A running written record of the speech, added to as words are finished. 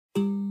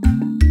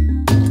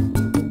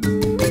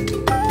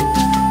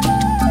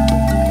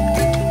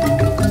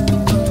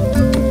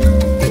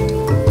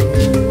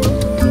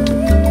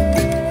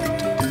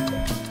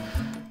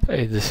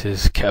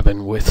this is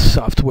Kevin with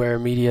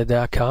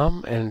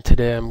SoftwareMedia.com, and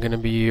today I'm going to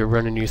be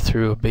running you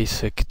through a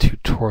basic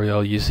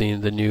tutorial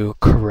using the new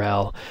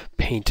Corel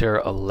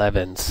Painter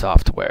 11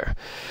 software.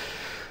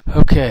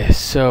 Okay,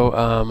 so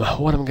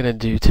what I'm going to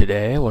do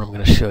today, what I'm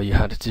going to show you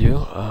how to do,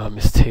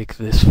 is take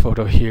this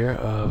photo here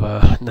of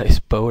a nice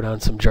boat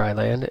on some dry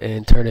land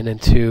and turn it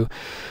into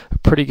a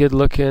pretty good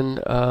looking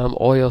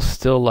oil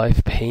still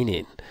life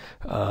painting.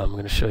 I'm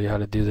going to show you how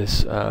to do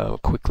this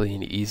quickly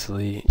and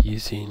easily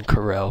using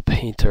Corel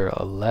Painter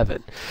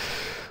 11.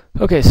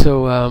 Okay,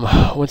 so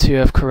once you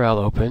have Corel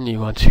open, you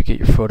want to get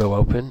your photo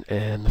open,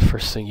 and the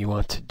first thing you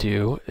want to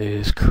do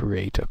is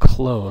create a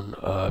clone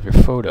of your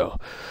photo.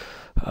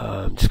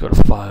 Just go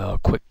to File,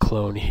 Quick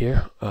Clone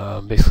here.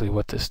 Basically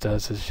what this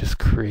does is just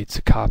creates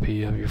a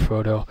copy of your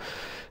photo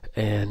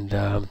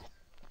and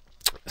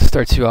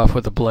starts you off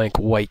with a blank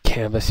white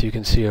canvas you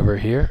can see over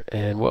here.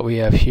 And what we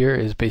have here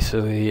is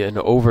basically an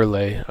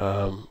overlay,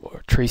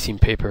 or tracing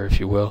paper if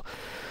you will,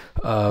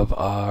 of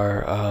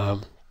our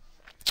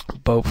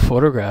boat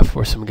photograph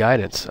for some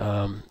guidance.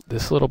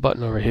 This little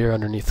button over here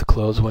underneath the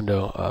close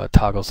window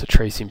toggles the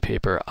tracing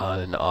paper on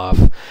and off,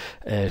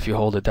 and if you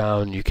hold it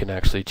down you can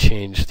actually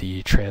change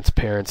the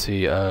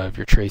transparency of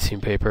your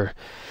tracing paper.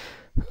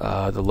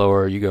 The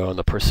lower you go on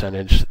the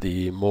percentage,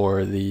 the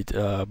more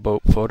the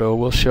boat photo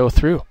will show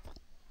through.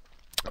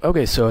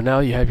 Okay, so now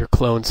you have your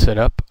clone set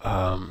up.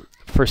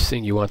 First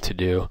thing you want to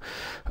do,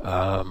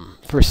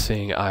 first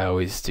thing I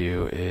always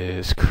do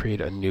is create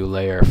a new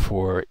layer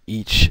for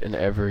each and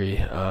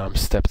every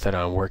step that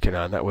I'm working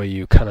on. That way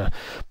you kind of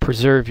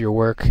preserve your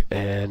work,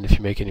 and if you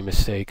make any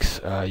mistakes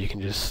you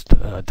can just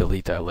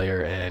delete that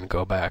layer and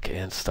go back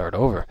and start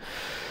over.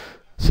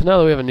 So now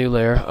that we have a new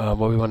layer,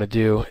 what we want to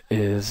do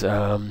is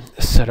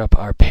set up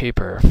our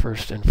paper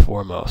first and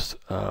foremost.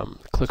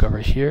 Click over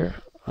here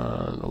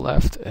on the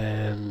left,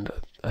 and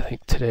I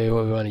think today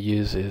what we want to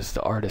use is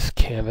the artist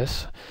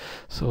canvas.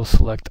 So we'll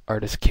select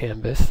artist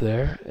canvas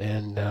there,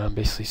 and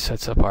basically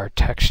sets up our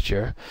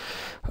texture.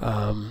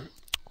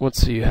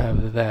 Once you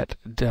have that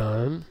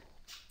done,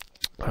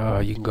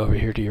 you can go over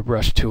here to your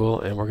brush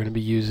tool, and we're going to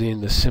be using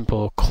the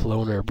simple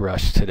cloner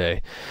brush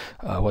today.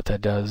 What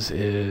that does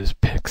is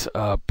picks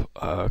up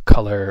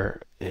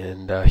color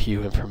and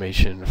hue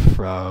information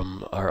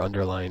from our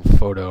underlying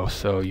photo,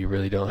 so you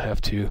really don't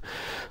have to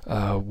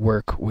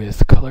work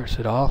with colors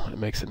at all. It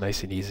makes it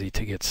nice and easy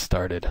to get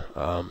started.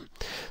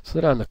 So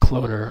that on the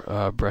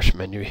cloner brush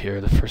menu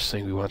here, the first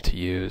thing we want to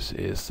use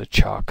is the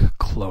chalk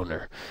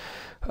cloner.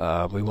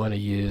 We want to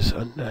use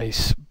a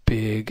nice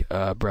big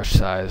brush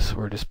size.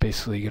 We're just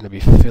basically going to be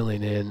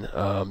filling in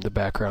the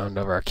background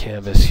of our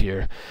canvas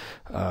here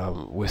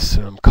with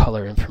some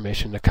color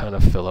information to kind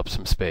of fill up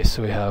some space.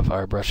 So we have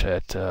our brush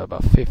at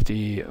about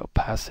 50,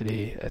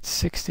 opacity at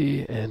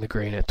 60, and the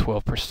grain at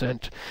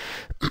 12%.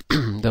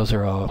 Those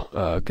are all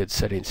good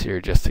settings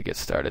here just to get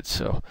started.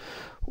 So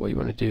what you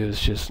want to do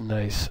is just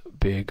nice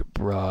big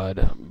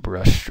broad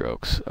brush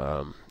strokes.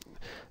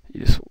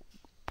 You just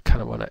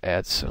kind of want to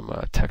add some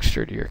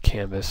texture to your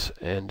canvas,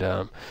 and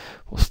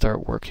we'll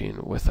start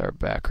working with our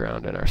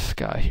background and our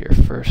sky here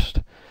first.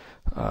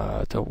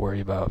 Don't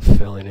worry about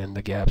filling in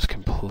the gaps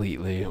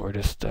completely. We're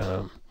just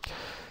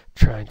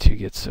trying to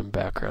get some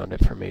background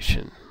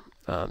information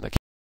on the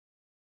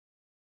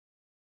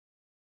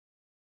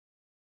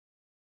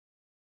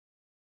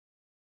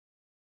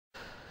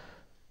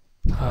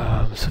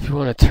so if you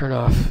want to turn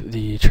off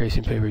the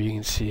tracing paper, you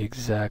can see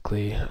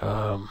exactly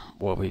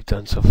what we've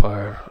done so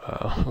far.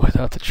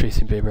 Without the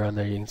tracing paper on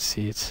there, you can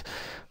see it's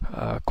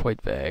quite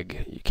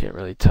vague. You can't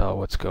really tell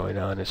what's going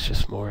on. It's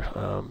just more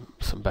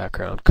some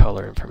background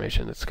color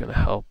information that's going to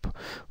help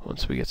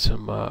once we get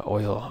some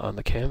oil on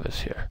the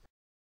canvas here.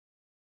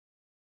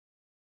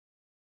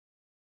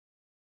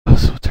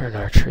 So we'll turn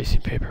our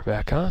tracing paper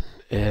back on,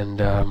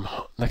 and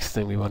next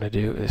thing we want to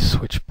do is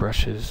switch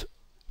brushes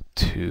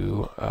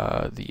to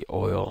the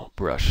oil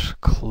brush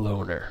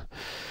cloner.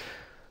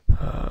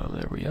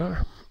 There we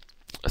are.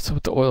 So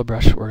with the oil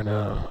brush, we're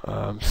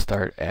gonna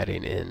start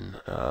adding in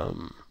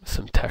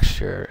some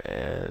texture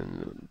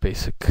and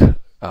basic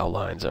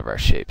outlines of our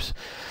shapes.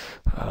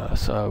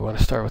 So I want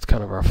to start with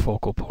kind of our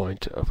focal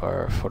point of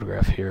our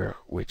photograph here,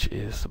 which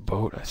is the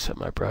boat. I set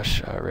my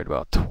brush right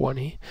about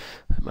 20,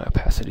 and my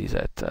opacity is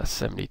at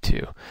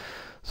 72.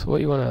 So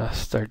what you want to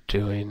start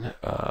doing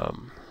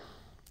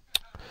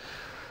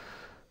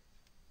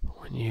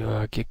when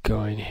you get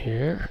going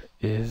here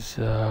is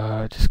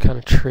just kind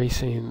of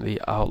tracing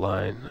the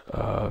outline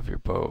of your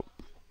boat.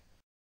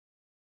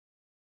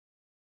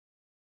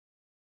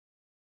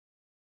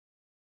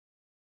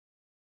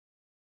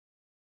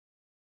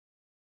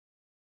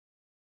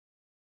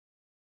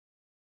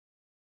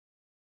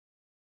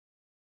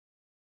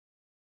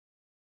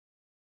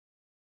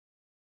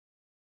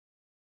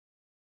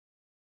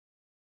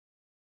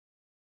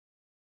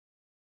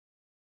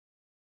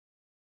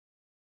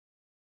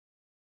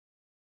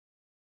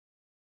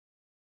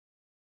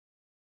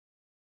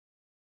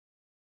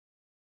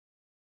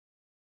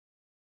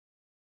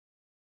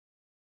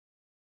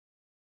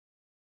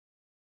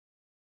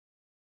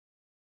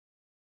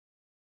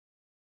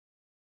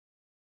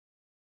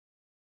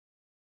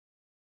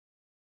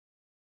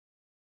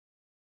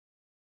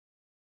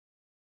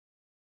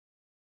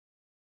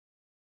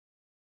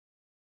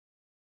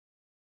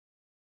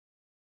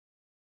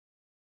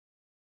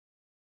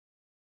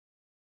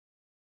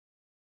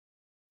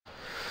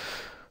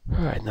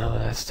 Alright, now that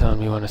that's done,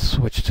 we want to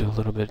switch to a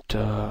little bit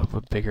of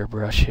a bigger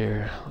brush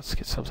here. Let's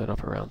get something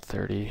up around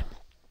 30.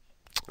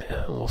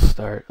 And we'll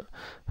start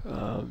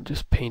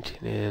just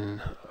painting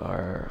in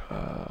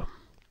our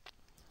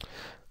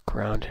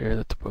ground here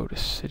that the boat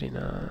is sitting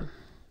on.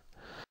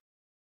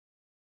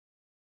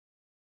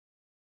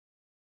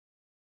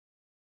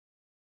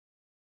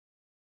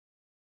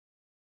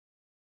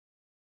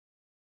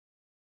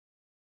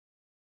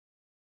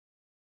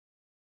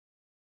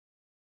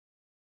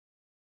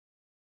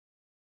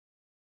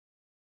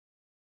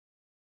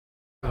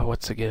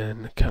 Once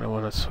again, kind of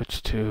want to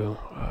switch to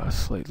a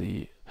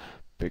slightly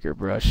bigger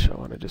brush. I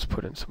want to just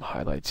put in some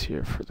highlights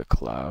here for the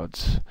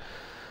clouds.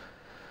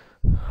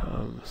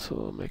 So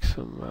we'll make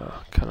some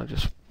kind of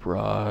just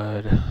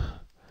broad,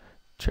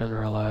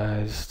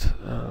 generalized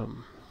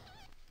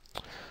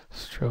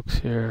strokes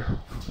here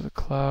for the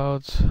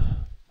clouds.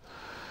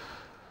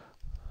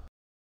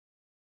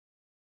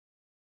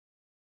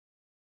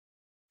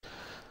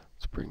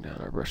 Let's bring down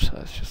our brush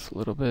size just a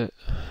little bit.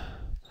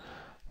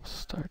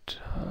 Start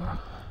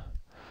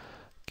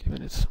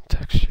giving it some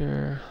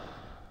texture.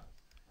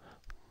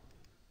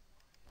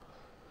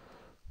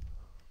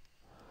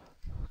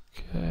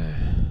 Okay.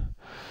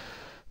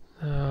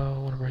 Now I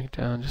want to bring it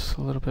down just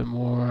a little bit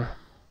more.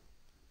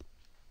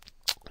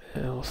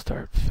 And we'll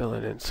start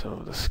filling in some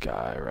of the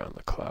sky around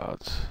the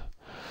clouds.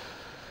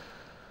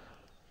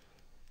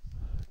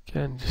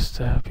 Again,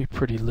 just be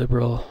pretty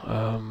liberal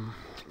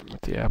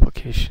with the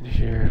application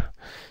here.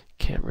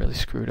 Can't really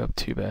screw it up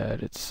too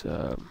bad. It's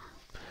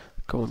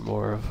going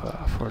more of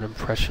for an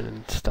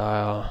impression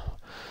style,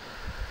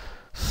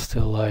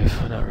 still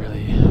life, not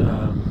really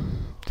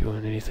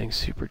doing anything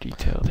super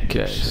detailed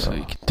here. Okay, so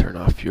you can turn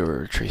off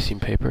your tracing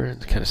paper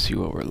and kind of see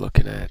what we're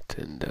looking at,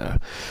 and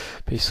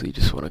basically you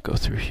just want to go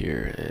through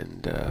here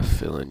and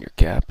fill in your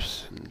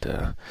gaps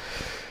and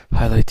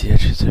highlight the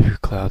edges of your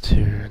clouds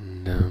here,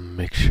 and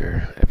make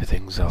sure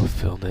everything's all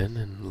filled in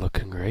and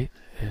looking great,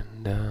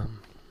 and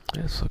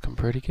yeah, it's looking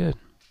pretty good.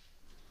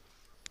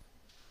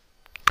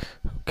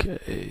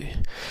 Okay,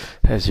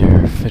 as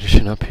you're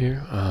finishing up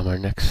here, our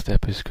next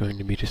step is going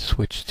to be to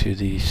switch to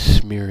the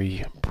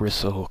smeary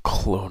bristle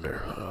cloner.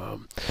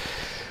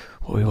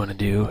 What we want to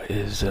do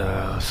is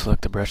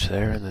select the brush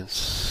there and then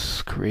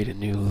create a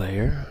new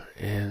layer,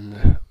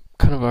 and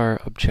kind of our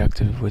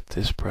objective with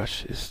this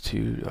brush is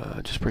to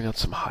just bring out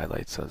some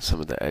highlights on some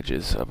of the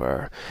edges of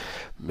our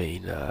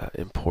main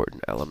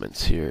important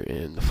elements here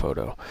in the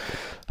photo.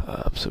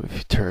 So if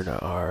you turn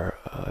our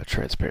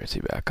transparency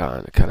back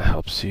on, it kind of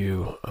helps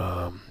you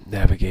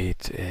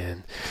navigate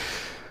and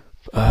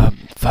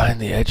find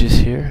the edges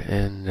here,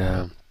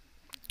 and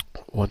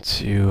once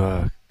you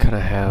kind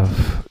of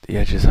have the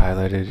edges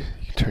highlighted,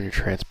 you can turn your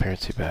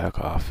transparency back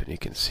off and you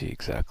can see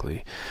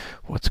exactly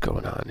what's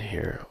going on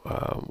here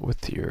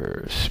with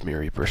your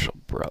smeary bristle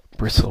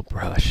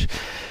brush.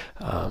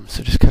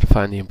 So just kind of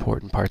find the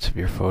important parts of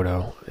your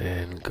photo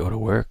and go to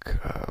work.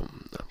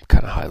 I'm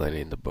kind of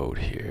highlighting the boat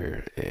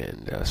here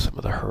and some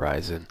of the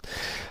horizon,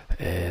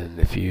 and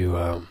if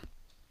you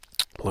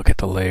look at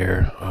the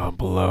layer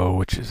below,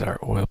 which is our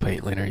oil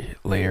paint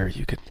layer,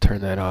 you can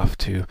turn that off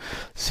to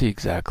see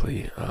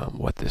exactly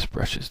what this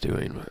brush is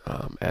doing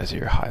as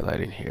you're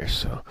highlighting here.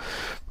 So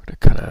we're going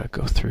to kind of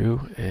go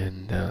through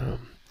and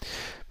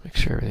make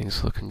sure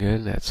everything's looking good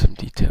and add some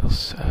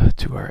details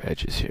to our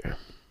edges here.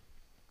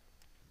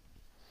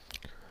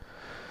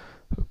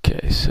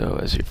 Okay, so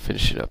as you're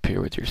finishing up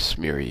here with your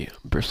smeary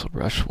bristle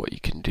brush, what you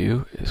can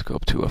do is go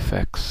up to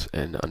Effects,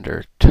 and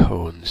under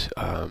Tones,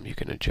 you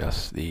can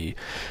adjust the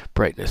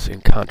brightness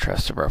and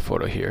contrast of our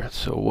photo here.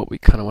 So what we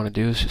kind of want to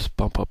do is just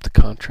bump up the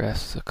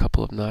contrast a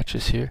couple of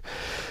notches here.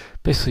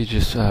 Basically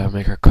just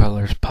make our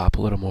colors pop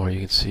a little more. You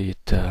can see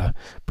it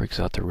brings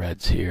out the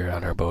reds here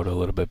on our boat a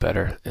little bit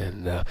better,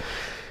 and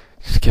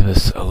just give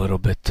us a little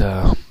bit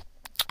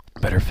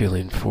better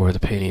feeling for the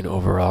painting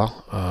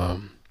overall.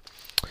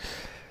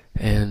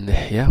 And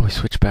yeah, we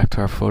switch back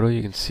to our photo.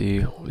 You can see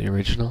the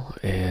original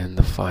and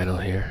the final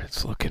here.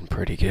 It's looking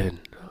pretty good.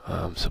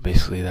 So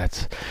basically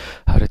that's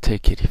how to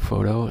take a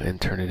photo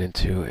and turn it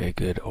into a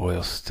good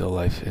oil still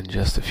life in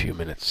just a few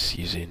minutes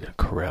using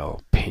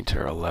Corel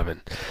Painter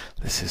 11.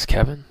 This is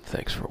Kevin.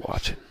 Thanks for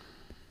watching.